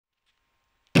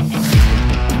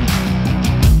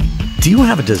Do you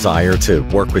have a desire to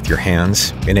work with your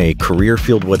hands in a career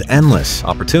field with endless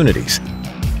opportunities?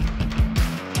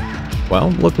 Well,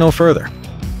 look no further.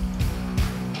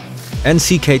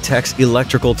 NCK Tech's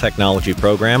electrical technology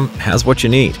program has what you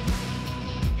need.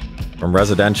 From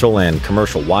residential and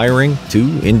commercial wiring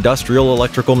to industrial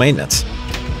electrical maintenance.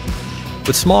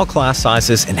 With small class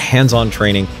sizes and hands-on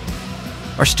training,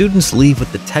 our students leave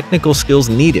with the technical skills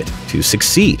needed to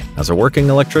succeed as a working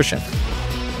electrician.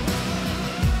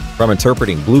 From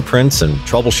interpreting blueprints and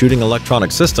troubleshooting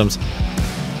electronic systems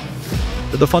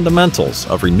to the fundamentals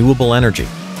of renewable energy,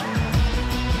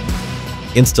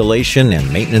 installation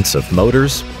and maintenance of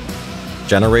motors,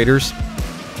 generators,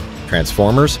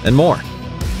 transformers, and more.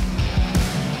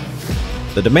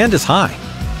 The demand is high,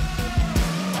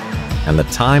 and the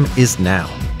time is now.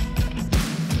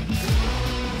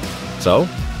 So,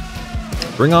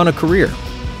 bring on a career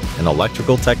in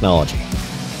electrical technology.